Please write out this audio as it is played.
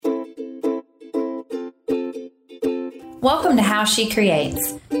Welcome to How She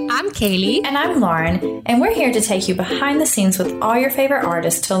Creates. I'm Kaylee. And I'm Lauren, and we're here to take you behind the scenes with all your favorite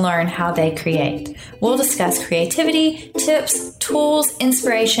artists to learn how they create. We'll discuss creativity, tips, tools,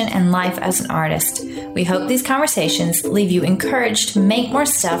 inspiration, and life as an artist. We hope these conversations leave you encouraged to make more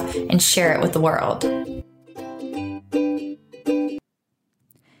stuff and share it with the world.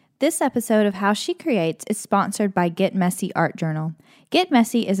 This episode of How She Creates is sponsored by Get Messy Art Journal. Get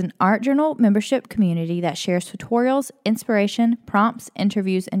Messy is an art journal membership community that shares tutorials, inspiration, prompts,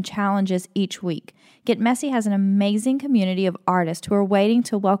 interviews, and challenges each week. Get Messy has an amazing community of artists who are waiting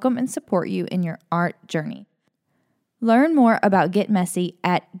to welcome and support you in your art journey. Learn more about Get Messy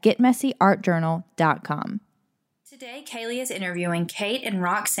at getmessyartjournal.com. Today, Kaylee is interviewing Kate and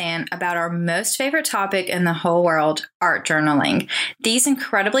Roxanne about our most favorite topic in the whole world, art journaling. These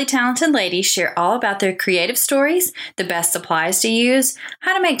incredibly talented ladies share all about their creative stories, the best supplies to use,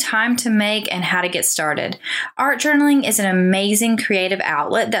 how to make time to make, and how to get started. Art journaling is an amazing creative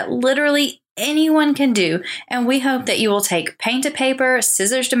outlet that literally anyone can do, and we hope that you will take paint to paper,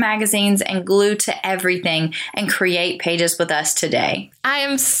 scissors to magazines, and glue to everything and create pages with us today. I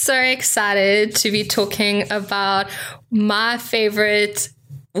am so excited to be talking about my favorite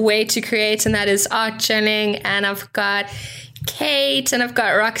way to create, and that is art journaling. And I've got Kate and I've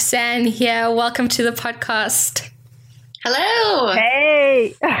got Roxanne here. Welcome to the podcast. Hello.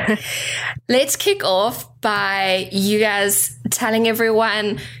 Hey. Let's kick off by you guys telling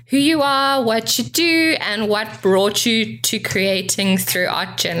everyone who you are, what you do, and what brought you to creating through art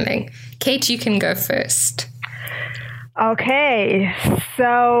journaling. Kate, you can go first. Okay.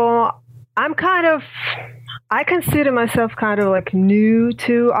 So I consider myself kind of like new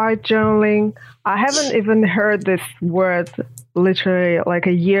to art journaling. I haven't even heard this word literally like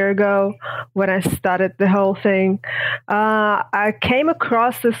a year ago when I started the whole thing. I came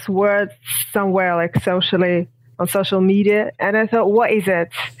across this word somewhere like socially on social media, and I thought, what is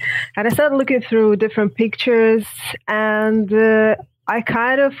it? And I started looking through different pictures, and I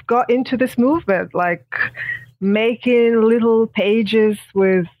kind of got into this movement, like making little pages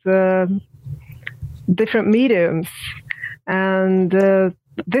with different mediums. And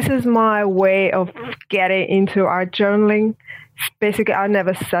this is my way of getting into art journaling. Basically, I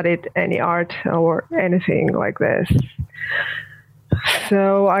never studied any art or anything like this.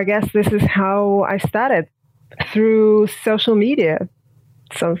 So I guess this is how I started, through social media,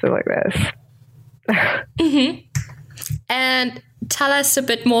 something like this. Mm-hmm. And tell us a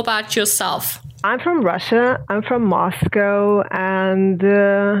bit more about yourself. I'm from Russia. I'm from Moscow, and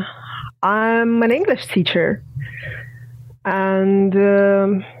I'm an English teacher. And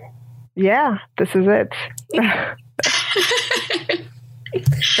yeah, this is it.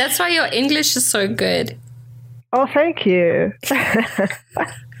 That's why your English is so good. Oh, thank you. I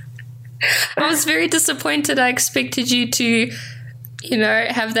was very disappointed. I expected you to,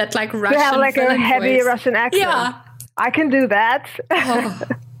 have that like Russian. To have like a heavy voice. Russian accent. Yeah. I can do that. Oh,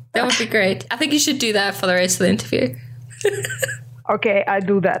 that would be great. I think you should do that for the rest of the interview. Okay, I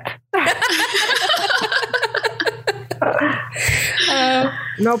do that.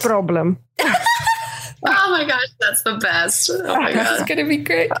 No problem. Oh my gosh, that's the best. Oh my This is god. going to be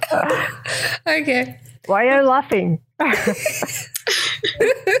great. Okay. Why are you laughing? Because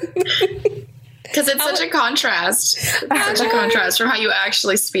it's such a contrast. It's such a contrast from how you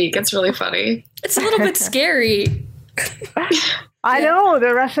actually speak. It's really funny. It's a little bit scary. I know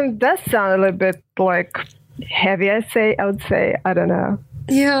the Russian does sound a little bit like heavy. I would say. I don't know.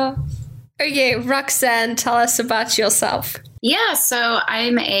 Yeah. Okay, Roxanne, tell us about yourself. Yeah, so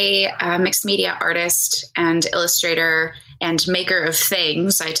I'm a mixed media artist and illustrator and maker of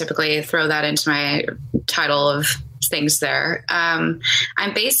things. I typically throw that into my title of things there. I'm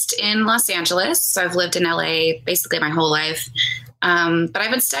based in Los Angeles, so I've lived in LA basically my whole life. But I've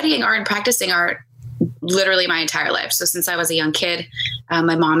been studying art and practicing art literally my entire life. So since I was a young kid,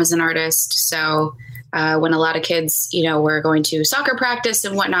 my mom is an artist. So when a lot of kids, were going to soccer practice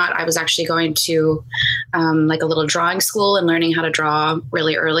and whatnot, I was actually going to like a little drawing school and learning how to draw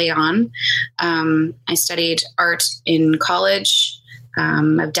really early on. I studied art in college.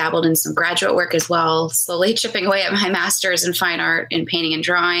 I've dabbled in some graduate work as well, slowly chipping away at my master's in fine art in painting and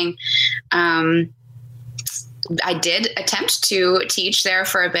drawing. I did attempt to teach there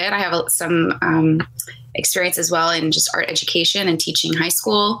for a bit. I have some experience as well in just art education and teaching high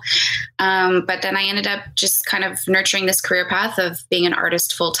school. But then I ended up just kind of nurturing this career path of being an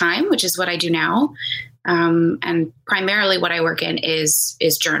artist full time, which is what I do now. And primarily what I work in is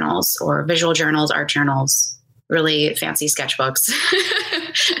journals or visual journals, art journals, really fancy sketchbooks.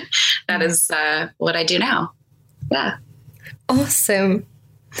 That is what I do now. Yeah. Awesome.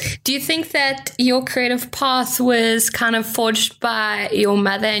 Do you think that your creative path was kind of forged by your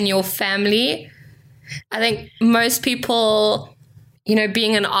mother and your family? I think most people,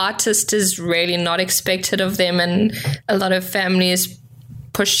 being an artist is really not expected of them, and a lot of families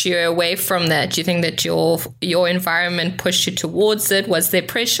push you away from that. Do you think that your environment pushed you towards it? Was there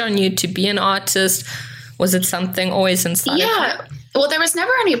pressure on you to be an artist? Was it something always inside of you? Well, there was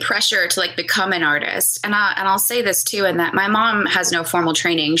never any pressure to become an artist. And I'll say this too, in that my mom has no formal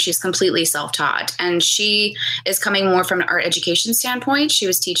training. She's completely self-taught, and she is coming more from an art education standpoint. She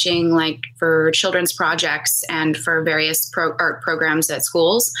was teaching for children's projects and for various art programs at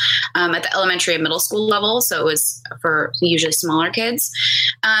schools at the elementary and middle school level. So it was for usually smaller kids.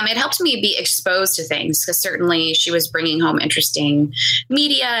 It helped me be exposed to things, because certainly she was bringing home interesting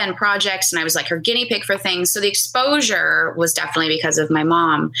media and projects, and I was her guinea pig for things. So the exposure was definitely because of my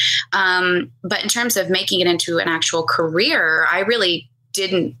mom. But in terms of making it into an actual career, I really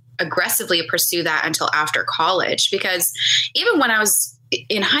didn't aggressively pursue that until after college, because even when I was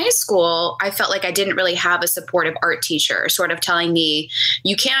in high school, I felt like I didn't really have a supportive art teacher sort of telling me,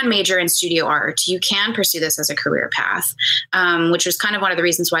 you can major in studio art, you can pursue this as a career path, which was kind of one of the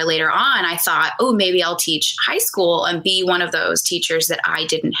reasons why later on I thought, maybe I'll teach high school and be one of those teachers that I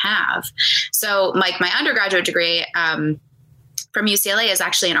didn't have. So my undergraduate degree from UCLA is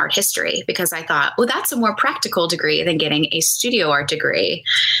actually in art history, because I thought, that's a more practical degree than getting a studio art degree.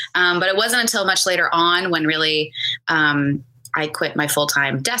 But it wasn't until much later on when really I quit my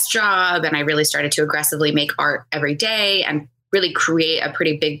full-time desk job, and I really started to aggressively make art every day and really create a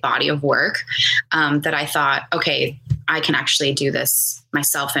pretty big body of work that I thought, okay, I can actually do this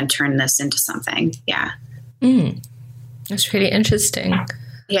myself and turn this into something. Yeah. That's really interesting.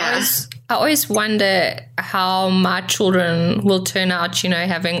 Yeah. I always wonder how my children will turn out,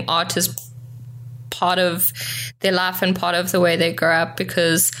 having art as part of their life and part of the way they grow up,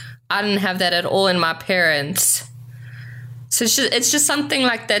 because I didn't have that at all in my parents. So it's just something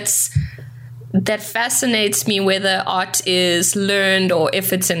that fascinates me, whether art is learned or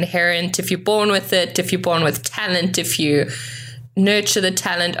if it's inherent, if you're born with it, if you're born with talent, if you nurture the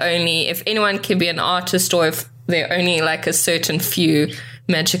talent only, if anyone can be an artist, or if they're only a certain few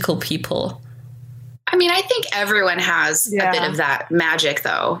magical people. I mean, I think everyone has a bit of that magic,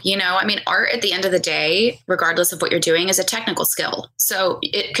 though. Art at the end of the day, regardless of what you're doing, is a technical skill. So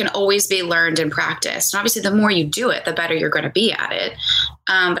it can always be learned and practiced. And obviously, the more you do it, the better you're going to be at it.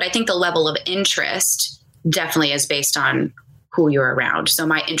 But I think the level of interest definitely is based on who you're around. So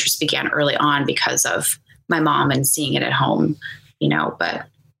my interest began early on because of my mom and seeing it at home, but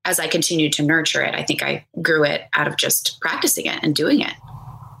as I continued to nurture it, I think I grew it out of just practicing it and doing it.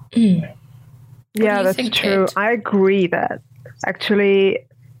 Yeah, that's true. Kate? I agree that actually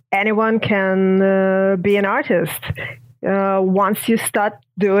anyone can be an artist. Once you start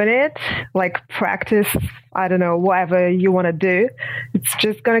doing it, practice, I don't know, whatever you want to do, it's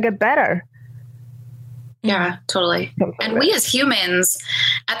just going to get better. Yeah, totally. And we as humans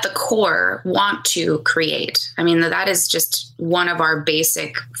at the core want to create. I mean, that is just one of our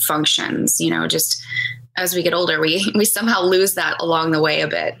basic functions, just as we get older, we somehow lose that along the way a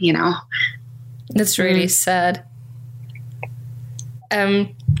bit, That's really sad.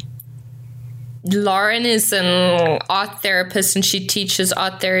 Lauren is an art therapist, and she teaches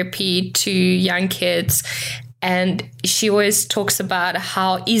art therapy to young kids. And she always talks about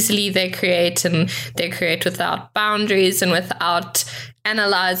how easily they create, and they create without boundaries and without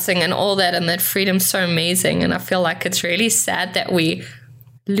analyzing and all that. And that freedom's so amazing. And I feel like it's really sad that we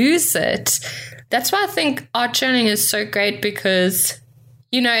lose it. That's why I think art journaling is so great, because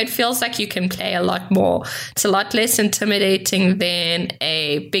it feels like you can play a lot more. It's a lot less intimidating than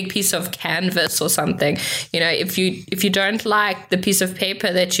a big piece of canvas or something. If you don't like the piece of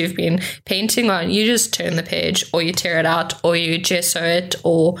paper that you've been painting on, you just turn the page, or you tear it out, or you gesso it,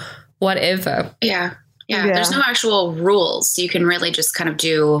 or whatever. Yeah. There's no actual rules. You can really just kind of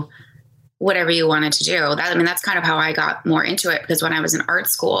do whatever you wanted to do. That's kind of how I got more into it, because when I was in art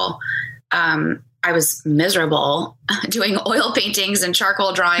school, I was miserable doing oil paintings and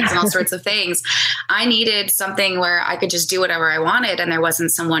charcoal drawings and all sorts of things. I needed something where I could just do whatever I wanted, and there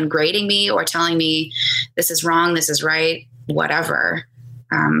wasn't someone grading me or telling me this is wrong, this is right, whatever.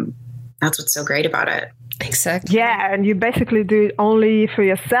 That's what's so great about it. Exactly. Yeah, and you basically do it only for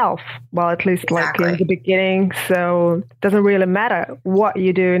yourself. Well, at least exactly. In the beginning. So it doesn't really matter what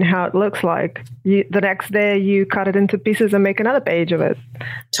you do and how it looks like. The next day you cut it into pieces and make another page of it.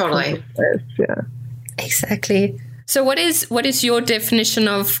 Totally. Yeah. Exactly. So what is your definition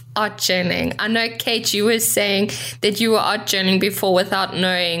of art journaling? I know, Kate, you were saying that you were art journaling before without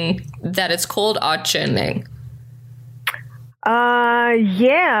knowing that it's called art journaling.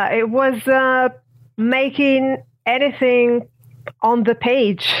 Yeah, it was making anything on the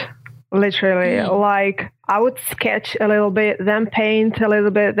page, literally. Like I would sketch a little bit, then paint a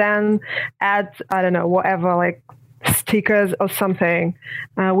little bit, then add, I don't know, whatever, like stickers or something,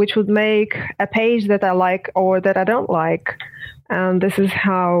 which would make a page that I like or that I don't like. And this is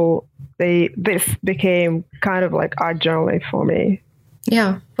how this became kind of like art journaling for me.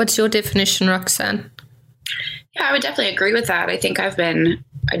 Yeah. What's your definition, Roxanne? Yeah, I would definitely agree with that. I think when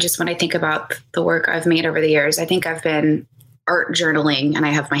I think about the work I've made over the years, I think I've been art journaling, and I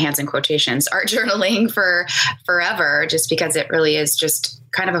have my hands in quotations, art journaling for forever, just because it really is just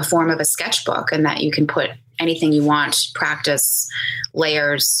kind of a form of a sketchbook, and that you can put anything you want, practice,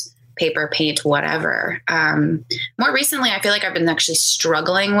 layers, paper, paint, whatever. More recently, I feel like I've been actually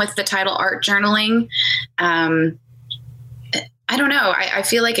struggling with the title art journaling. I don't know. I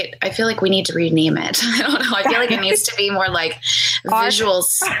feel like we need to rename it. I don't know. I feel like it needs to be more like visual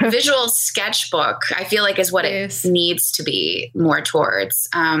sketchbook. I feel like is what it needs to be more towards.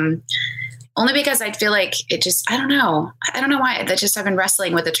 Only because I feel like it just, I don't know why. That just, I've been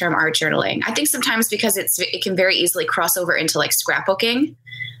wrestling with the term art journaling. I think sometimes because it can very easily cross over into like scrapbooking.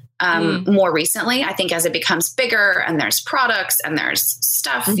 More recently, I think as it becomes bigger and there's products and there's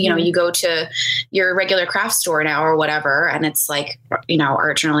stuff, you go to your regular craft store now or whatever, and it's like, art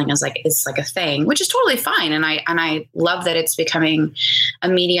journaling is like a thing, which is totally fine. And I love that it's becoming a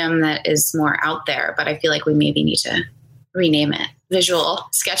medium that is more out there, but I feel like we maybe need to rename it visual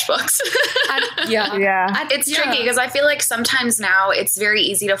sketchbooks. It's tricky because I feel like sometimes now it's very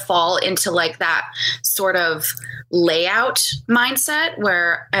easy to fall into like that sort of layout mindset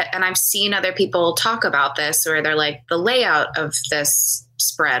where, and I've seen other people talk about this, where they're like the layout of this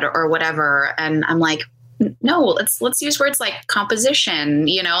spread or whatever. And I'm like, no, let's use words like composition,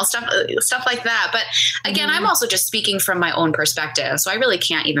 stuff like that. But again, I'm also just speaking from my own perspective. So I really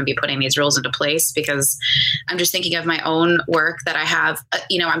can't even be putting these rules into place because I'm just thinking of my own work that I have.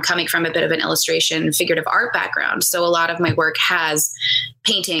 I'm coming from a bit of an illustration, figurative art background. So a lot of my work has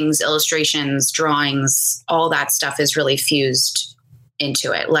paintings, illustrations, drawings, all that stuff is really fused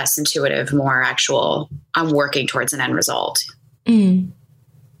into it, less intuitive, more actual. I'm working towards an end result.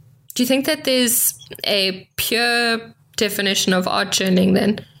 Do you think that there's a pure definition of art journaling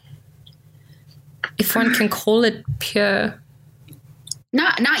then? If one can call it pure?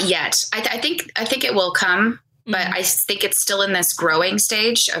 Not yet. I think it will come, but I think it's still in this growing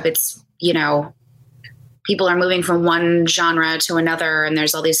stage of its, people are moving from one genre to another, and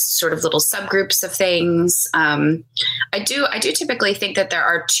there's all these sort of little subgroups of things. I do typically think that there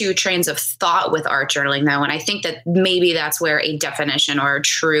are two trains of thought with art journaling, though, and I think that maybe that's where a definition or a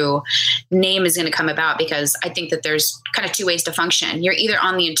true name is going to come about, because I think that there's kind of two ways to function. You're either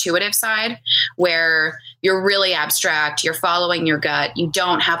on the intuitive side, where you're really abstract, you're following your gut, you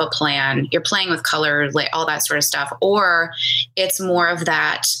don't have a plan, you're playing with color, all that sort of stuff, or it's more of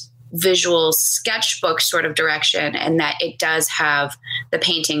that visual sketchbook sort of direction, and that it does have the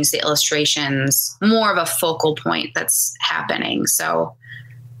paintings, the illustrations, more of a focal point that's happening. So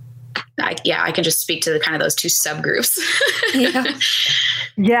I can just speak to the kind of those two subgroups.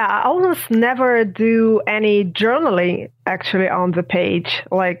 Yeah, I almost never do any journaling actually on the page.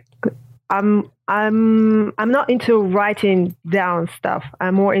 Like I'm not into writing down stuff.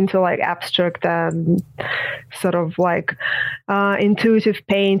 I'm more into like abstract and sort of like intuitive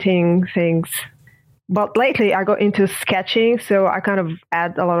painting things. But lately I got into sketching, so I kind of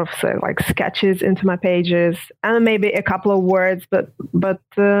add a lot of like sketches into my pages and maybe a couple of words, but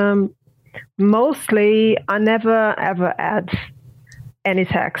mostly I never ever add any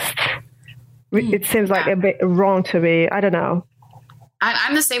text. It seems like a bit wrong to me. I don't know.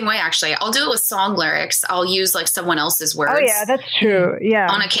 I'm the same way, actually. I'll do it with song lyrics. I'll use like someone else's words. Oh yeah, that's true. Yeah,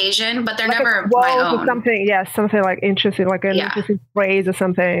 on occasion, but they're like never my own. Or something. Yeah, something like interesting, like an interesting phrase or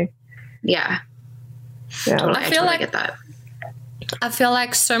something. Yeah. Totally, I totally get that. I feel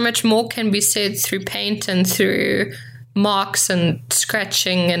like so much more can be said through paint and through marks and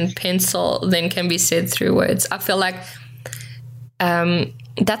scratching and pencil than can be said through words. I feel like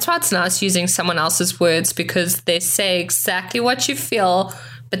that's why it's nice using someone else's words, because they say exactly what you feel,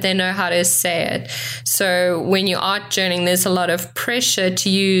 but they know how to say it. So when you art journaling, there's a lot of pressure to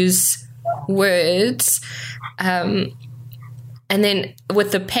use words. And then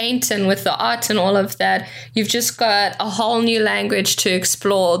with the paint and with the art and all of that, you've just got a whole new language to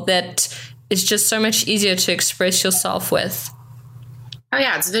explore that is just so much easier to express yourself with. Oh,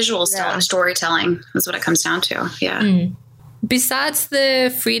 yeah. It's visual storytelling is what it comes down to. Yeah. Mm. Besides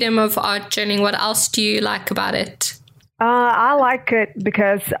the freedom of art journaling, what else do you like about it? I like it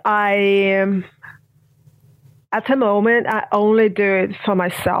because I at the moment, I only do it for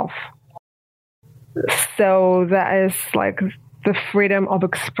myself. So that is like the freedom of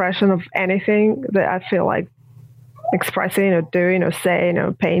expression of anything that I feel like expressing or doing or saying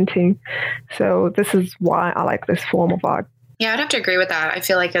or painting. So this is why I like this form of art. Yeah, I'd have to agree with that. I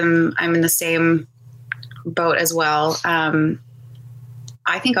feel like I'm in the same boat as well.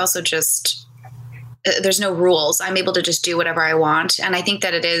 I think also just there's no rules. I'm able to just do whatever I want. And I think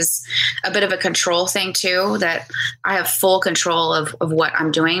that it is a bit of a control thing too, that I have full control of what I'm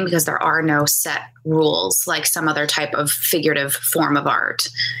doing because there are no set rules like some other type of figurative form of art.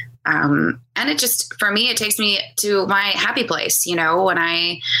 And it just, for me, it takes me to my happy place, when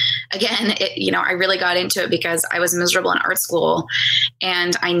I really got into it because I was miserable in art school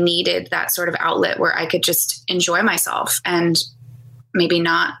and I needed that sort of outlet where I could just enjoy myself and maybe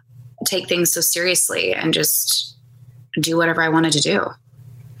not take things so seriously and just do whatever I wanted to do.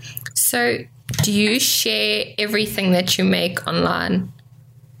 So do you share everything that you make online?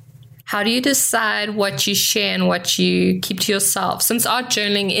 How do you decide what you share and what you keep to yourself? Since art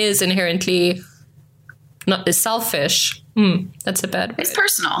journaling is inherently is selfish. That's a bad word. It's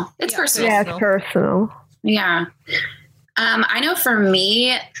personal. It's personal. Yeah, it's personal. Yeah. I know for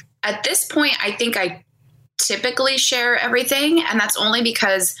me, at this point, I think I typically share everything, and that's only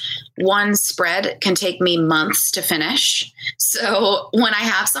because one spread can take me months to finish. So when I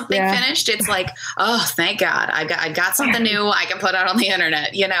have something finished, it's like, oh, thank God, I got something new I can put out on the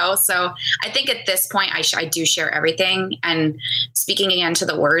internet, So I think at this point, I do share everything. And speaking again to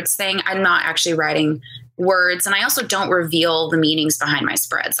the words thing, I'm not actually writing words, and I also don't reveal the meanings behind my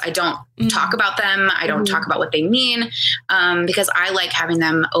spreads. I don't talk about them. I don't talk about what they mean, because I like having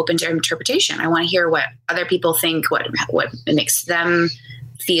them open to interpretation. I want to hear what other people think, what makes them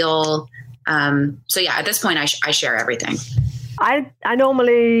feel. So yeah, at this point, I share everything. I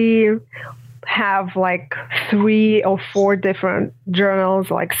normally have like 3 or 4 different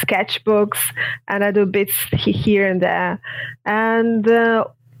journals, like sketchbooks, and I do bits here and there. And the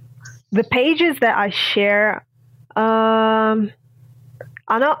pages that I share are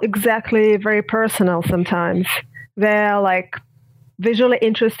not exactly very personal sometimes. They're like visually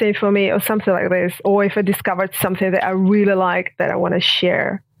interesting for me or something like this, or if I discovered something that I really like that I want to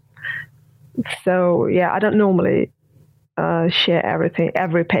share. So yeah, I don't normally share everything,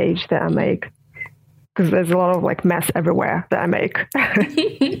 every page that I make, because there's a lot of like mess everywhere that I make.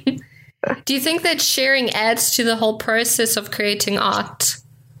 Do you think that sharing adds to the whole process of creating art?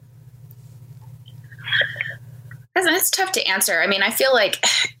 That's tough to answer. I mean, I feel like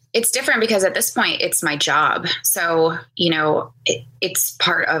it's different because at this point it's my job. So, it's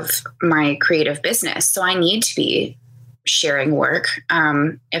part of my creative business. So I need to be sharing work.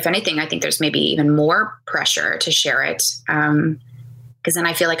 If anything, I think there's maybe even more pressure to share it. Because then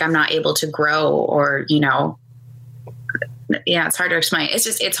I feel like I'm not able to grow or, it's hard to explain.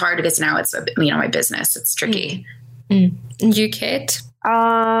 It's hard because now it's, my business. It's tricky. And you, Kate?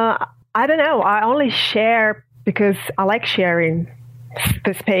 I don't know. I only share because I like sharing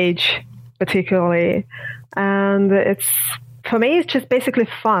this page particularly. And for me, it's just basically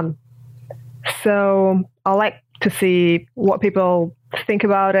fun. So I like to see what people think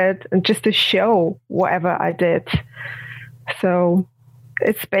about it and just to show whatever I did. So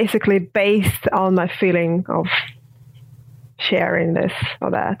it's basically based on my feeling of sharing this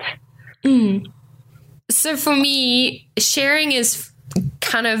or that. So for me, sharing is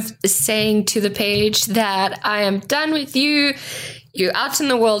kind of saying to the page that I am done with you. You're out in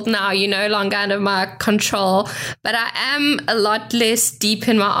the world now. You're no longer under my control. But I am a lot less deep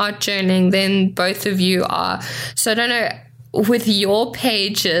in my art journaling than both of you are. So I don't know, with your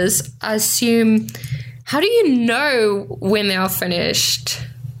pages, I assume, how do you know when they are finished?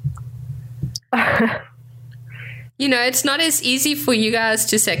 It's not as easy for you guys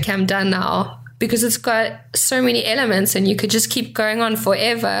to say, okay, I'm done now, because it's got so many elements and you could just keep going on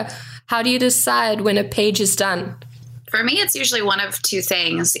forever. How do you decide when a page is done? For me, it's usually one of two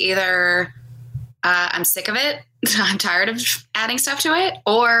things. Either I'm sick of it, I'm tired of adding stuff to it,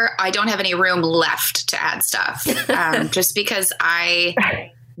 or I don't have any room left to add stuff, just because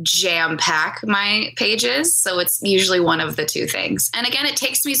I jam pack my pages. So it's usually one of the two things. And again, it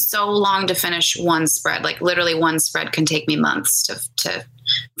takes me so long to finish one spread. Like literally one spread can take me months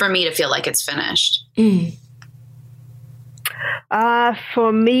for me to feel like it's finished.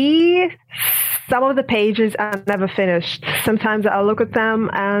 For me, some of the pages are never finished. Sometimes I look at them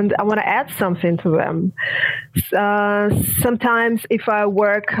and I want to add something to them. Sometimes if I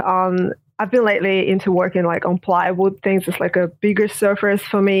work on I've been lately into working like on plywood things. It's like a bigger surface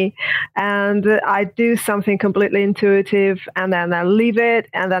for me. And I do something completely intuitive and then I leave it.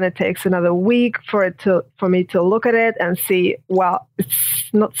 And then it takes another week for me to look at it and see, well, it's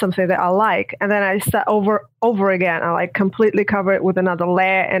not something that I like. And then I start over again. I like completely cover it with another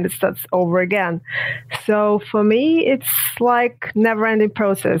layer and it starts over again. So for me, it's like never ending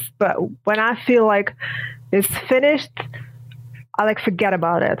process. But when I feel like it's finished, I like forget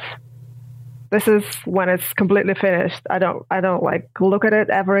about it. This is when it's completely finished. I don't like look at it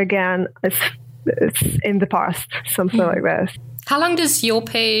ever again. It's in the past, something like this. How long does a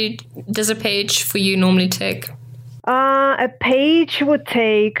page for you normally take? A page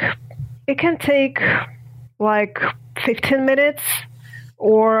it can take like 15 minutes,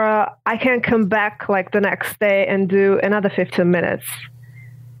 or I can come back like the next day and do another 15 minutes.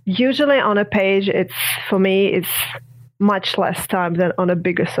 Usually on a page, it's much less time than on a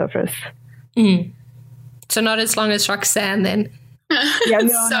bigger surface. Mm. So not as long as Roxanne then. Yeah,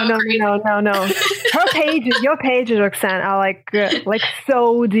 no. Your pages, Roxanne, are like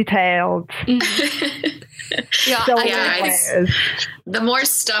so detailed. The more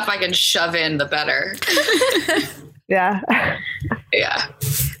stuff I can shove in, the better. Yeah. Yeah.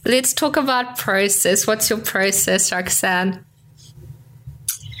 Let's talk about process. What's your process, Roxanne?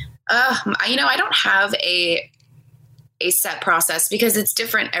 I don't have a set process because it's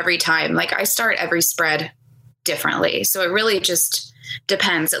different every time. Like I start every spread differently. So it really just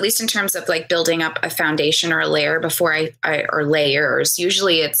depends, at least in terms of like building up a foundation or a layer before or layers.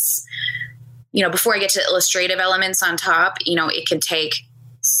 Usually it's, before I get to illustrative elements on top, it can take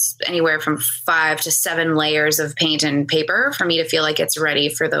anywhere from 5 to 7 layers of paint and paper for me to feel like it's ready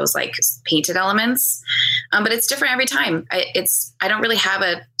for those like painted elements. But it's different every time. I don't really have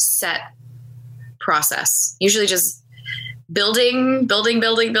a set process. Usually just building,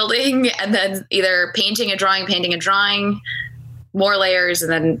 and then either painting a drawing, more layers, and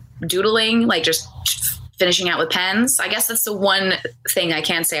then doodling, like just finishing out with pens. I guess that's the one thing I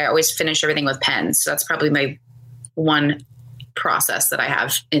can say. I always finish everything with pens. So that's probably my one process that I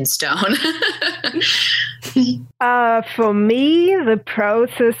have in stone. For me, the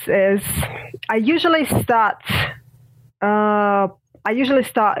process is I usually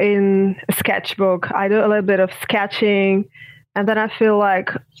start in a sketchbook. I do a little bit of sketching, and then I feel like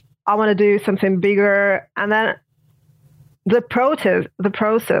I want to do something bigger. And then the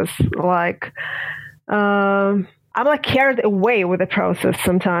process, like I'm like carried away with the process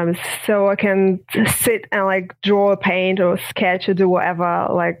sometimes. So I can sit and like draw, paint, or sketch, or do whatever,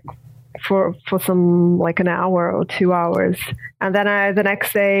 like for some like an hour or 2 hours, and then the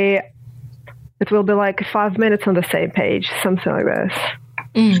next day it will be like 5 minutes on the same page, something like this.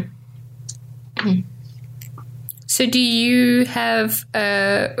 Mm. Mm. So do you have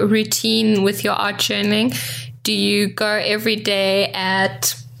a routine with your art journaling? Do you go every day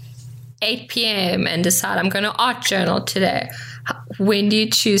at 8 p.m. and decide I'm going to art journal today? When do you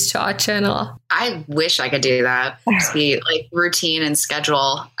choose to art journal? I wish I could do that. Just be like routine and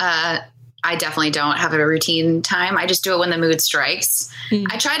schedule. I definitely don't have a routine time. I just do it when the mood strikes. Mm.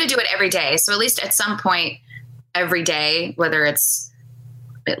 I try to do it every day. So at least at some point every day, whether it's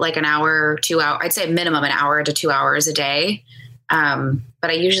like an hour or 2 hours, I'd say minimum an hour to 2 hours a day. But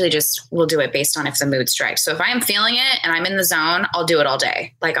I usually just will do it based on if the mood strikes. So if I am feeling it and I'm in the zone, I'll do it all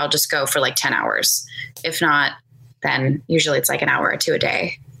day. Like I'll just go for like 10 hours. If not, then usually it's like an hour or 2 a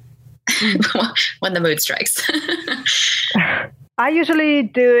day when the mood strikes. I usually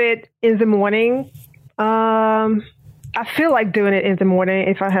do it in the morning. I feel like doing it in the morning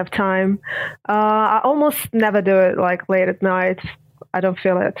if I have time. I almost never do it like late at night. I don't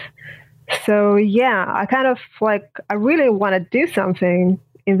feel it. So yeah, I kind of like, I really want to do something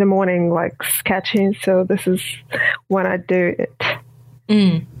in the morning, like sketching. So this is when I do it.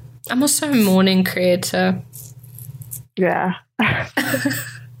 Mm. I'm also a morning creator. Yeah.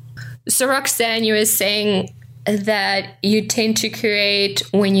 So Roxanne, you were saying that you tend to create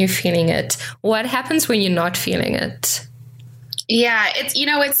when you're feeling it. What happens when you're not feeling it? Yeah, it's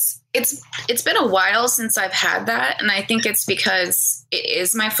been a while since I've had that. And I think it's because it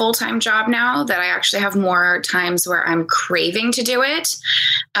is my full-time job now that I actually have more times where I'm craving to do it,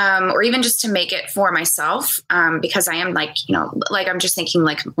 or even just to make it for myself. Because I am like, like I'm just thinking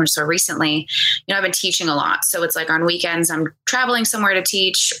like more so recently, I've been teaching a lot. So it's like on weekends I'm traveling somewhere to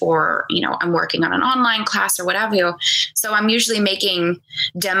teach, or, I'm working on an online class or whatever. So I'm usually making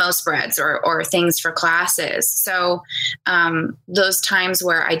demo spreads or things for classes. So those times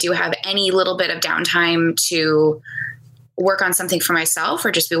where I do have any little bit of downtime to work on something for myself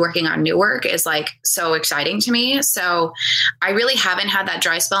or just be working on new work is like so exciting to me. So I really haven't had that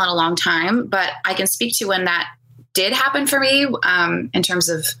dry spell in a long time, but I can speak to when that did happen for me, in terms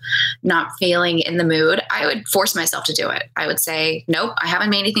of not feeling in the mood. I would force myself to do it. I would say, nope, I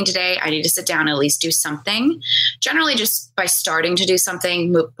haven't made anything today. I need to sit down and at least do something. Generally, just by starting to do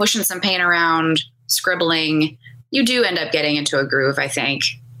something, pushing some paint around, scribbling, you do end up getting into a groove, I think.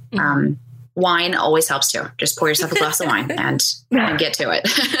 Wine always helps too. Just pour yourself a glass of wine and get to it.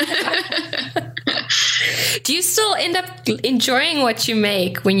 Do you still end up enjoying what you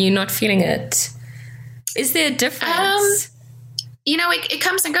make when you're not feeling it? Is there a difference? It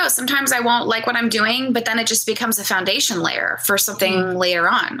comes and goes. Sometimes I won't like what I'm doing, but then it just becomes a foundation layer for something later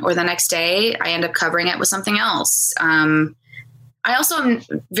on. Or the next day, I end up covering it with something else. I also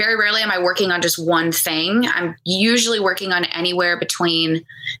very rarely am I working on just one thing. I'm usually working on anywhere between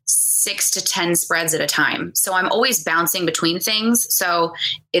 6 to 10 spreads at a time. So I'm always bouncing between things. So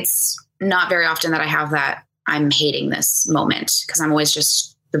it's not very often that I have that I'm hating this moment, because I'm always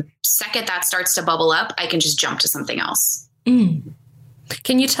just, the second that starts to bubble up, I can just jump to something else.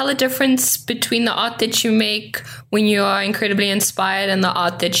 Can you tell a difference between the art that you make when you are incredibly inspired and the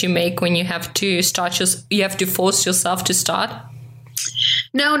art that you make when you have to you have to force yourself to start?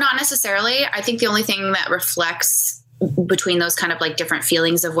 No, not necessarily. I think the only thing that reflects between those kind of like different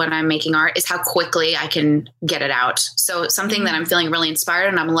feelings of when I'm making art is how quickly I can get it out. So something that I'm feeling really inspired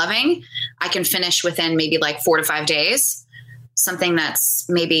and I'm loving, I can finish within maybe like 4 to 5 days. Something that's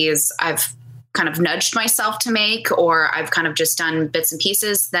I've kind of nudged myself to make, or I've kind of just done bits and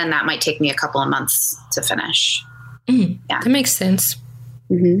pieces, then that might take me a couple of months to finish. Yeah, that makes sense.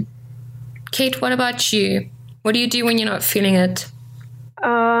 Kate, what about you? What do you do when you're not feeling it?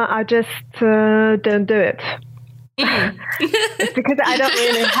 I just don't do it. It's because I don't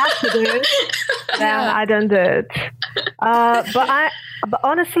really have to do it. Then I don't do it. But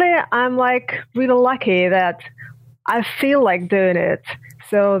honestly, I'm like really lucky that I feel like doing it.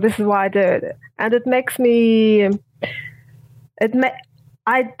 So this is why I do it. And it makes me,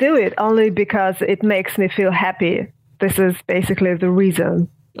 I do it only because it makes me feel happy. This is basically the reason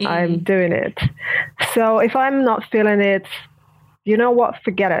I'm doing it. So if I'm not feeling it, you know what?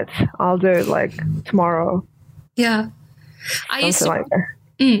 Forget it. I'll do it like tomorrow. Yeah. I used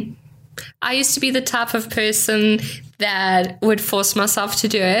to be the type of person that would force myself to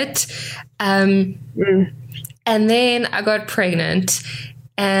do it. And then I got pregnant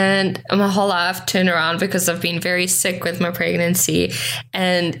and my whole life turned around because I've been very sick with my pregnancy.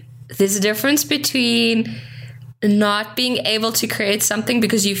 And there's a difference between not being able to create something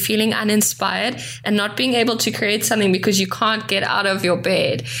because you're feeling uninspired and not being able to create something because you can't get out of your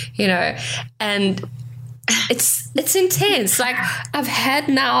bed, and it's intense. Like I've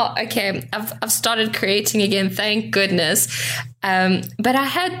started creating again, thank goodness. But I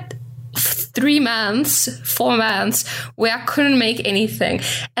had 4 months where I couldn't make anything,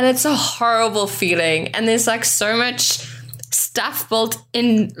 and it's a horrible feeling. And there's like so much stuff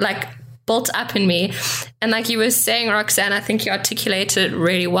built up in me. And like you were saying, Roxanne, I think you articulated it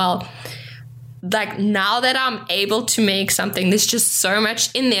really well. Like now that I'm able to make something, there's just so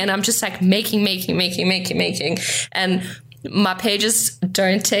much in there, and I'm just like making. And my pages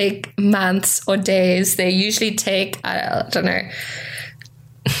don't take months or days. They usually take, I don't know,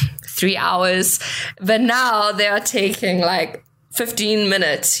 3 hours, but now they are taking like 15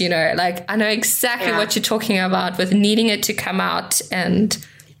 minutes, like I know exactly what you're talking about with needing it to come out, and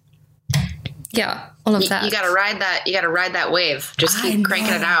all of that. You got to ride that wave. Just keep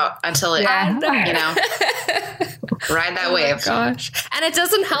cranking it out until it, ride that wave. Gosh. And it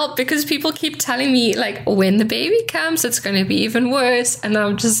doesn't help because people keep telling me like when the baby comes, it's going to be even worse. And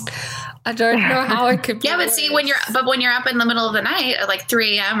I don't know how it could be. Yeah, but see, when you're up in the middle of the night at like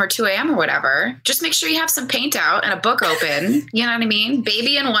 3 a.m. or 2 a.m. or whatever, just make sure you have some paint out and a book open. You know what I mean?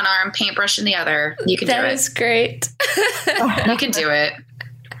 Baby in one arm, paintbrush in the other. You can do it. That is great. You can do it.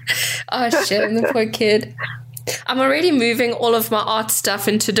 Oh, shit, the poor kid. I'm already moving all of my art stuff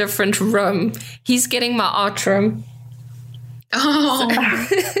into different room. He's getting my art room. Oh.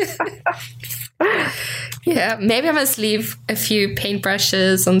 Yeah, maybe I must leave a few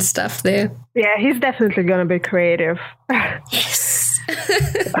paintbrushes and stuff there. Yeah, he's definitely going to be creative. Yes.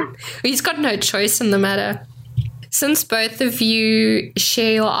 He's got no choice in the matter. Since both of you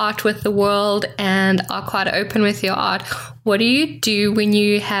share your art with the world and are quite open with your art, what do you do when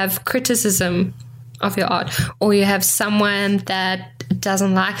you have criticism of your art, or you have someone that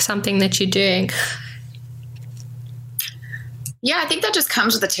doesn't like something that you're doing? Yeah, I think that just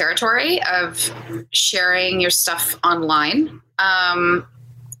comes with the territory of sharing your stuff online.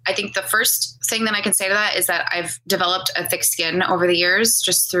 I think the first thing that I can say to that is that I've developed a thick skin over the years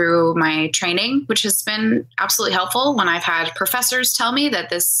just through my training, which has been absolutely helpful when I've had professors tell me that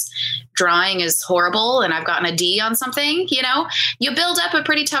this drawing is horrible and I've gotten a D on something. You build up a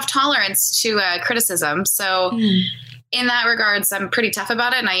pretty tough tolerance to criticism. So in that regards, I'm pretty tough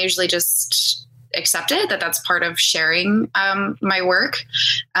about it. And I usually just accept it, that's part of sharing my work.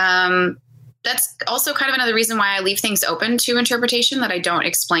 That's also kind of another reason why I leave things open to interpretation, that I don't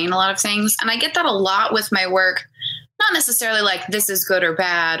explain a lot of things. And I get that a lot with my work, not necessarily like this is good or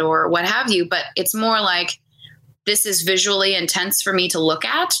bad or what have you, but it's more like this is visually intense for me to look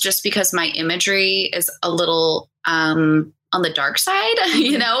at just because my imagery is a little on the dark side,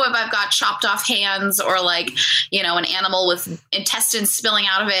 if I've got chopped off hands or like, an animal with intestines spilling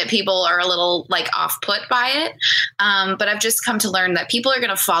out of it, people are a little like off put by it. But I've just come to learn that people are going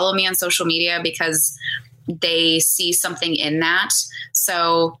to follow me on social media because they see something in that.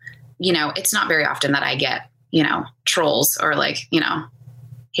 So, it's not very often that I get, trolls or like,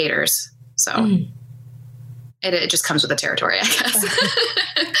 haters. So it just comes with the territory, I guess.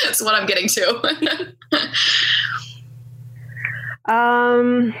 That's what I'm getting to.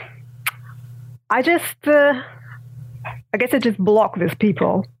 I guess I just block these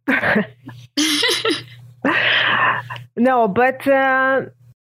people. No, but I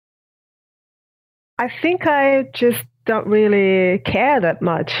think I just don't really care that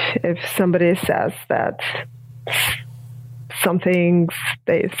much if somebody says that something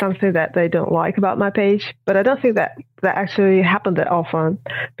that they don't like about my page. But I don't think that actually happened that often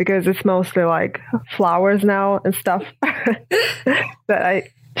because it's mostly like flowers now and stuff that I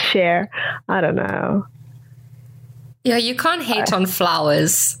share. I don't know. Yeah, you can't hate on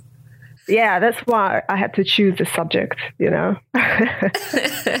flowers. Yeah, that's why I had to choose the subject,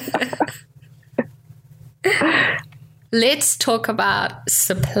 Let's talk about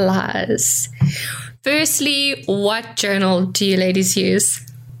supplies. Firstly, what journal do you ladies use?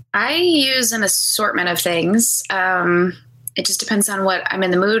 I use an assortment of things. It just depends on what I'm in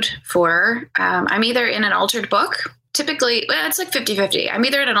the mood for. I'm either in an altered book. Typically, it's like 50-50. I'm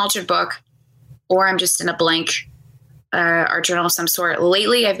either in an altered book or I'm just in a blank art journal of some sort.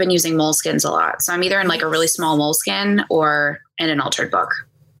 Lately, I've been using moleskins a lot. So I'm either in like a really small moleskin or in an altered book.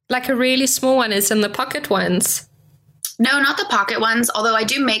 Like a really small one is in the pocket ones? No, not the pocket ones, although I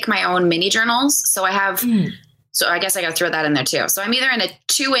do make my own mini journals. So I have, so I guess I got to throw that in there too. So I'm either in a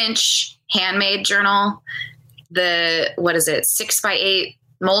 2-inch handmade journal, 6x8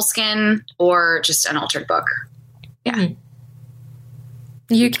 moleskin, or just an altered book. Yeah.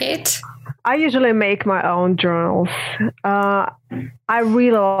 You, Kate? I usually make my own journals. I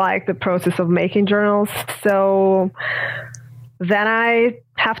really like the process of making journals. So then I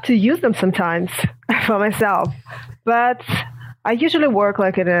have to use them sometimes for myself. But I usually work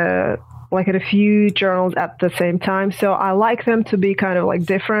like at a few journals at the same time. So I like them to be kind of like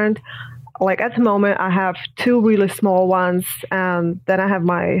different. Like at the moment, I have 2 really small ones, and then I have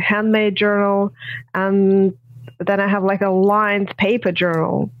my handmade journal, and then I have like a lined paper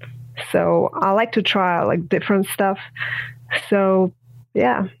journal. So I like to try like different stuff. So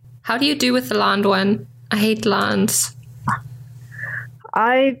yeah. How do you do with the lined one? I hate lines.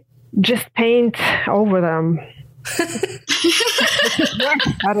 I just paint over them.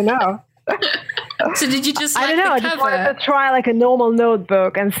 I don't know. So did you just I don't know. I just wanted to try like a normal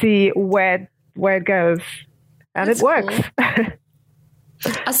notebook and see where it goes. And it works. Cool.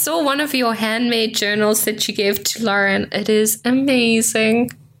 I saw one of your handmade journals that you gave to Lauren. It is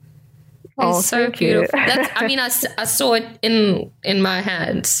amazing. It's so beautiful. I saw it in my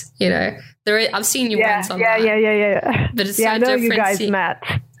hands. I've seen you once online. Yeah. But it's so I know different. You guys met.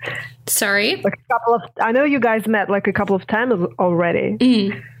 Sorry? I know you guys met like a couple of times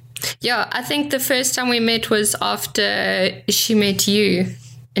already. Yeah, I think the first time we met was after she met you,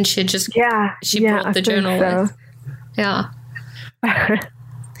 and she brought the journal with. Yeah.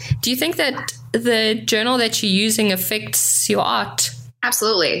 Do you think that the journal that you're using affects your art?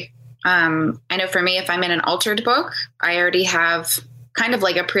 Absolutely. I know for me, if I'm in an altered book, I already have kind of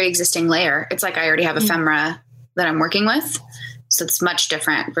like a pre-existing layer. It's like I already have ephemera that I'm working with. So it's much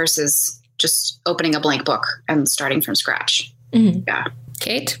different versus just opening a blank book and starting from scratch. Mm-hmm. Yeah.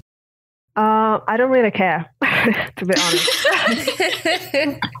 Kate? I don't really care, to be honest.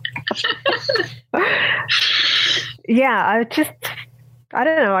 Yeah, I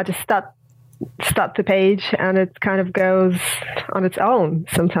don't know. I just start the page and it kind of goes on its own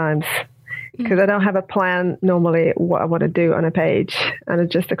sometimes because I don't have a plan normally what I want to do on a page, and I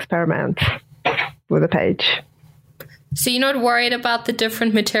just experiment with a page. So you're not worried about the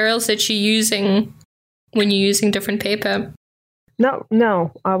different materials that you're using when you're using different paper?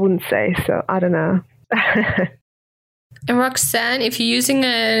 No, I wouldn't say so. I don't know. And Roxanne, if you're using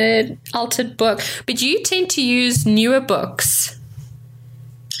an altered book, but do you tend to use newer books?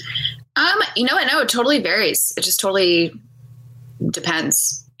 You know, I know it totally varies. It just totally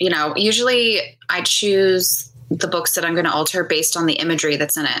depends. You know, usually I choose the books that I'm going to alter based on the imagery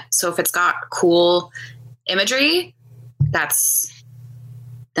that's in it. So if it's got cool imagery,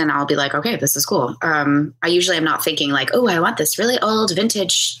 then I'll be like, okay, this is cool. I usually am not thinking like, oh, I want this really old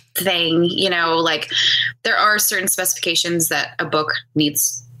vintage thing. You know, like there are certain specifications that a book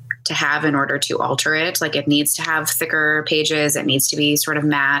needs to have in order to alter it. Like it needs to have thicker pages. It needs to be sort of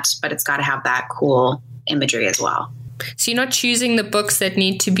matte, but it's got to have that cool imagery as well. So you're not choosing the books that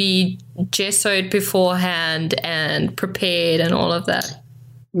need to be gessoed beforehand and prepared and all of that?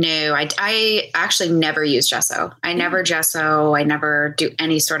 No, I actually never use gesso. I never gesso. I never do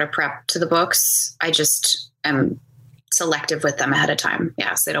any sort of prep to the books. I just am selective with them ahead of time.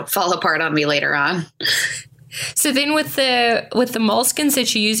 Yeah, so they don't fall apart on me later on. So then with the moleskins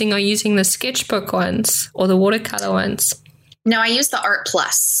that you're using, are you using the sketchbook ones or the watercolor ones? No, I use the Art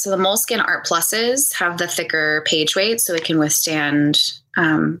Plus. So the Moleskine Art Pluses have the thicker page weight, so it can withstand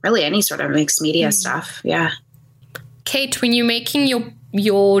really any sort of mixed media stuff. Yeah. Kate, when you're making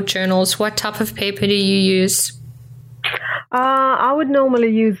your journals, what type of paper do you use? I would normally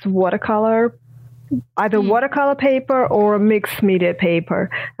use watercolor, either watercolor paper or mixed media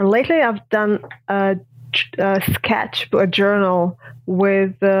paper. And lately I've done a journal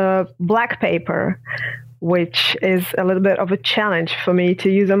with black paper, which is a little bit of a challenge for me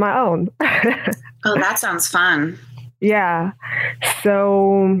to use on my own. Oh, that sounds fun. Yeah.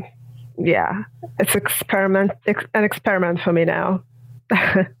 So, yeah, it's an experiment for me now.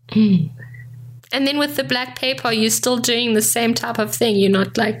 And then with the black paper, are you still doing the same type of thing? You're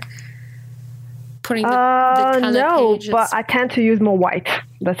not like putting the color no, pages? but I tend to use more white.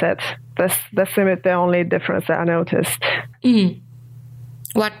 That's it. That's the only difference that I noticed.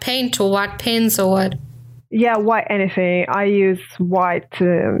 White paint or white pens or what? Yeah, white anything. I use white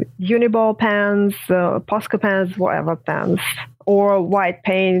Uniball pens, Posca pens, whatever pens, or white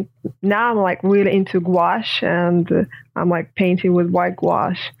paint. Now I'm like really into gouache, and I'm like painting with white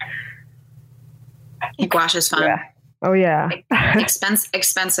gouache. Gouache is fun. Yeah. Oh yeah.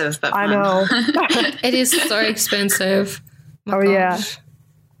 Expensive, but I fun. know. It is so expensive. Oh yeah.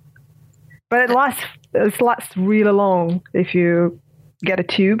 But it lasts really long if you get a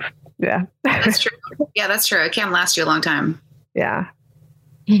tube. Yeah. That's true. Yeah, that's true. It can last you a long time. Yeah.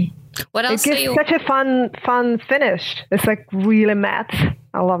 What else? It gives such a fun finish. It's like really matte.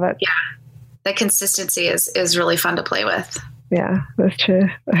 I love it. Yeah. The consistency is really fun to play with. Yeah, that's true.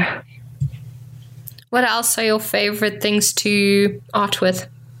 What else are your favorite things to art with?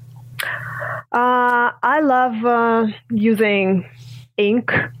 I love using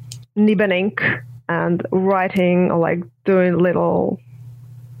ink, Nibben ink, and writing or like doing little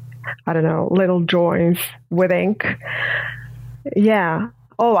drawings with ink. Yeah.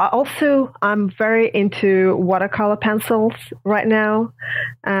 Oh, I'm very into watercolor pencils right now,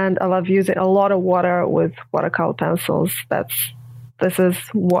 and I love using a lot of water with watercolor pencils. This is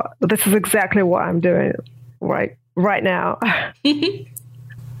exactly what I'm doing right now.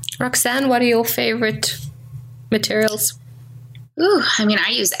 Roxanne, what are your favorite materials? Ooh, I mean, I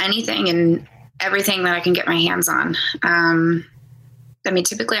use anything and everything that I can get my hands on.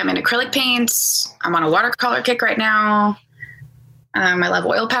 Typically I'm in acrylic paint. I'm on a watercolor kick right now. I love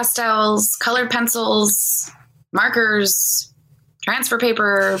oil pastels, colored pencils, markers, transfer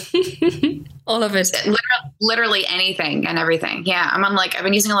paper. All of it. Literally anything and everything. Yeah, I've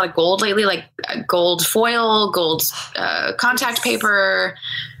been using a lot of gold lately, like gold foil, gold contact paper.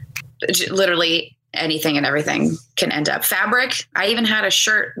 Literally anything and everything can end up. Fabric. I even had a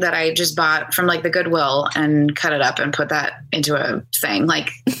shirt that I just bought from like the Goodwill and cut it up and put that into a thing. Like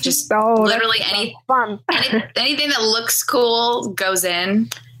just literally anything that looks cool goes in.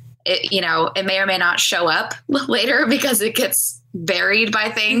 It may or may not show up later because it gets buried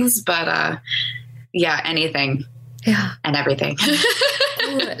by things, but yeah, anything. Yeah. And everything.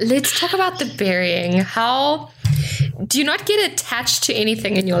 Let's talk about the burying. How do you not get attached to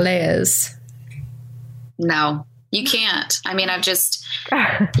anything in your layers? No, you can't. I mean,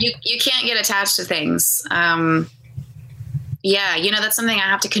 you can't get attached to things. Yeah, that's something I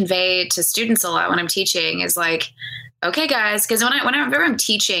have to convey to students a lot when I'm teaching is like, okay, guys, because whenever I'm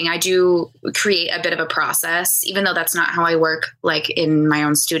teaching, I do create a bit of a process, even though that's not how I work like in my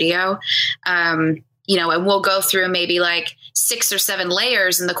own studio. and we'll go through maybe like 6 or 7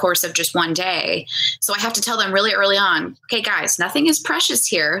 layers in the course of just one day. So I have to tell them really early on, okay, guys, nothing is precious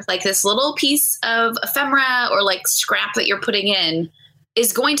here. Like this little piece of ephemera or like scrap that you're putting in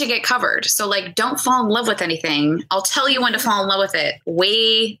is going to get covered. So like, don't fall in love with anything. I'll tell you when to fall in love with it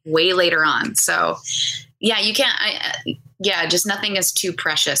way, way later on. So yeah, you can't, just nothing is too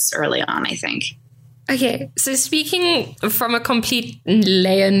precious early on, I think. Okay. So speaking from a complete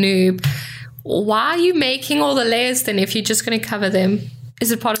layer noob, why are you making all the layers then if you're just going to cover them?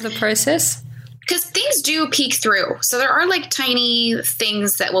 Is it part of the process? Because things do peek through. So there are like tiny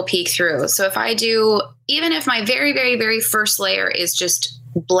things that will peek through. So if I do, even if my very, very, very first layer is just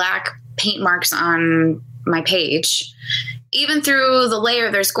black paint marks on my page, even through the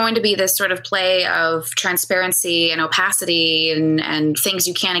layer, there's going to be this sort of play of transparency and opacity and things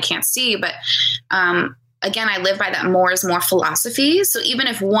you can and can't see. But again, I live by that more is more philosophy. So even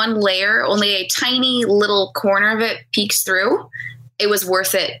if one layer, only a tiny little corner of it peeks through, it was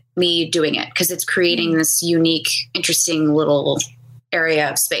worth it, me doing it, because it's creating this unique, interesting little area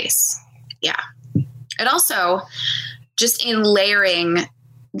of space. Yeah. It also, just in layering,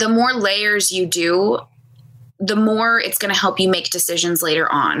 the more layers you do, the more it's going to help you make decisions later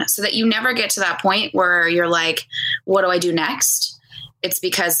on, so that you never get to that point where you're like, what do I do next? It's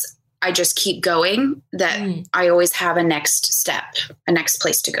because I just keep going that I always have a next step, a next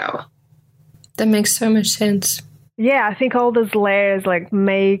place to go. That makes so much sense. Yeah, I think all those layers like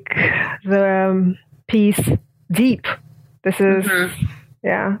make the piece deep. This is,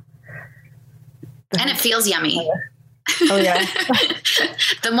 yeah. And it feels yummy. Oh, yeah.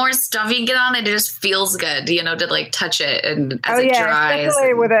 The more stuff you get on it, it just feels good, to like touch it and as it dries.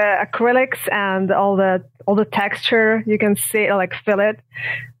 Especially with the acrylics and all the texture, you can see it, like feel it.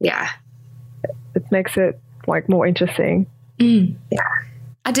 Yeah. It makes it like more interesting. Yeah.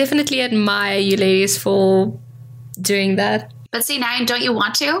 I definitely admire you ladies for doing that. But see, now don't you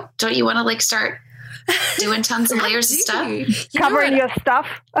want to? Don't you want to like start doing tons of layers of stuff? Covering your stuff?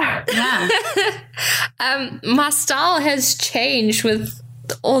 Yeah. My style has changed with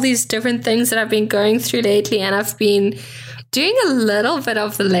all these different things that I've been going through lately, and I've been doing a little bit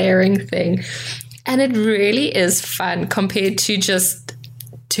of the layering thing. And it really is fun compared to just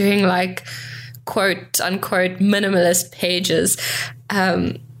doing like quote unquote minimalist pages.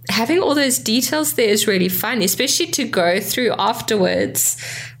 Having all those details there is really fun, especially to go through afterwards.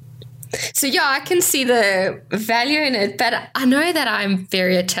 So yeah, I can see the value in it, but I know that I'm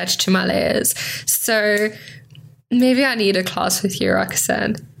very attached to my layers. So maybe I need a class with you,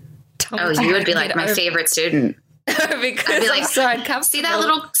 Roxanne. You would be like my favorite student. Because I'd be like, so uncomfortable.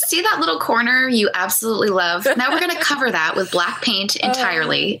 See that little corner you absolutely love. Now we're going to cover that with black paint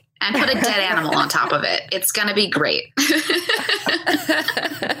entirely and put a dead animal on top of it. It's going to be great.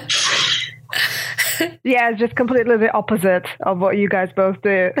 Yeah, it's just completely the opposite of what you guys both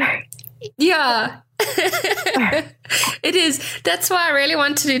do. Yeah. It is. That's why I really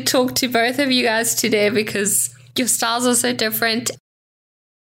wanted to talk to both of you guys today, because your styles are so different.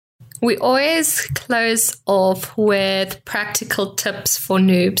 We always close off with practical tips for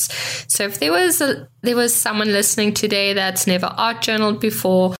noobs. So if there was someone listening today that's never art journaled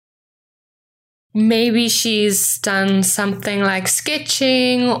before, maybe she's done something like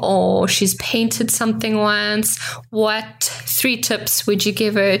sketching or she's painted something once, what 3 tips would you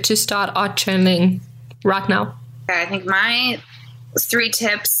give her to start art journaling right now? I think my 3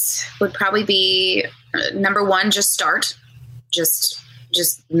 tips would probably be, number 1, just start. Just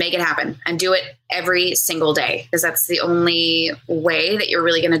make it happen and do it every single day, because that's the only way that you're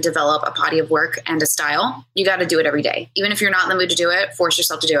really going to develop a body of work and a style. You got to do it every day. Even if you're not in the mood to do it, force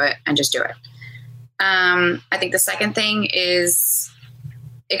yourself to do it and just do it. I think the second thing is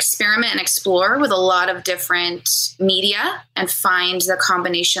experiment and explore with a lot of different media and find the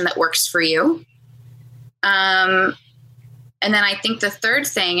combination that works for you. And then I think the third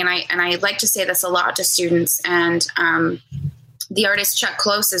thing, and I like to say this a lot to students, and the artist Chuck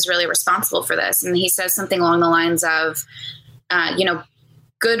Close is really responsible for this. And he says something along the lines of,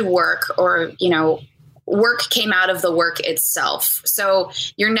 good work, or, work came out of the work itself. So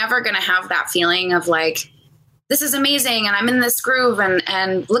you're never going to have that feeling of like, this is amazing and I'm in this groove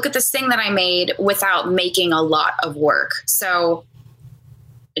and look at this thing that I made, without making a lot of work. So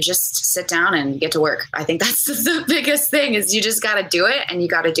just sit down and get to work. I think that's the biggest thing, is you just got to do it, and you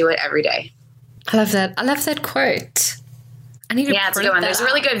got to do it every day. I love that. I love that quote. I need to it's a good one. There's a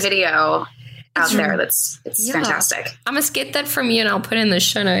really good video out there. It's fantastic. I must get that from you, and I'll put it in the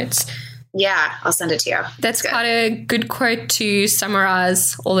show notes. Yeah, I'll send it to you. That's quite a good quote to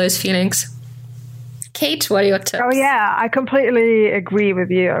summarize all those feelings. Kate, what are your tips? Oh, yeah, I completely agree with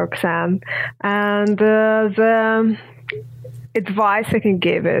you, Roxanne. And the advice I can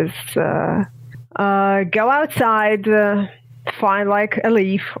give is go outside, find like a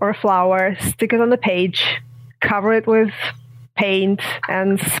leaf or a flower, stick it on the page, cover it with paint,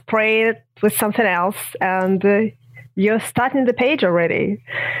 and spray it with something else, and you're starting the page already.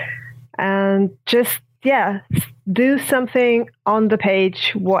 And just, do something on the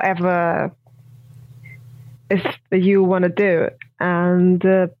page, whatever if you want to do, and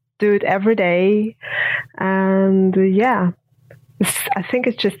do it every day. And I think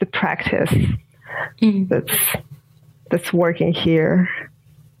it's just the practice that's working here.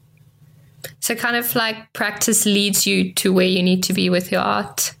 So kind of like practice leads you to where you need to be with your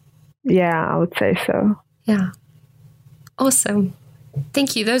art. Yeah, I would say so. Yeah. Awesome.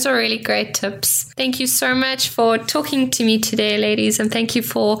 Thank you. Those are really great tips. Thank you so much for talking to me today, ladies. And thank you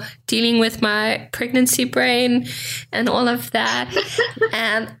for dealing with my pregnancy brain and all of that.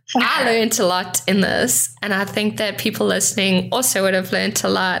 And I learned a lot in this. And I think that people listening also would have learned a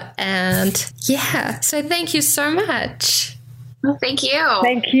lot. And so thank you so much. Well, thank you.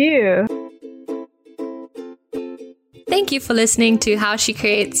 Thank you. Thank you for listening to How She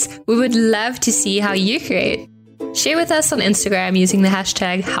Creates. We would love to see how you create. Share with us on Instagram using the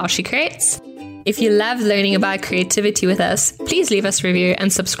hashtag HowSheCreates. If you love learning about creativity with us, please leave us a review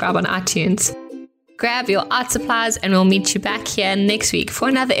and subscribe on iTunes. Grab your art supplies and we'll meet you back here next week for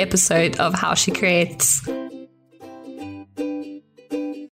another episode of How She Creates.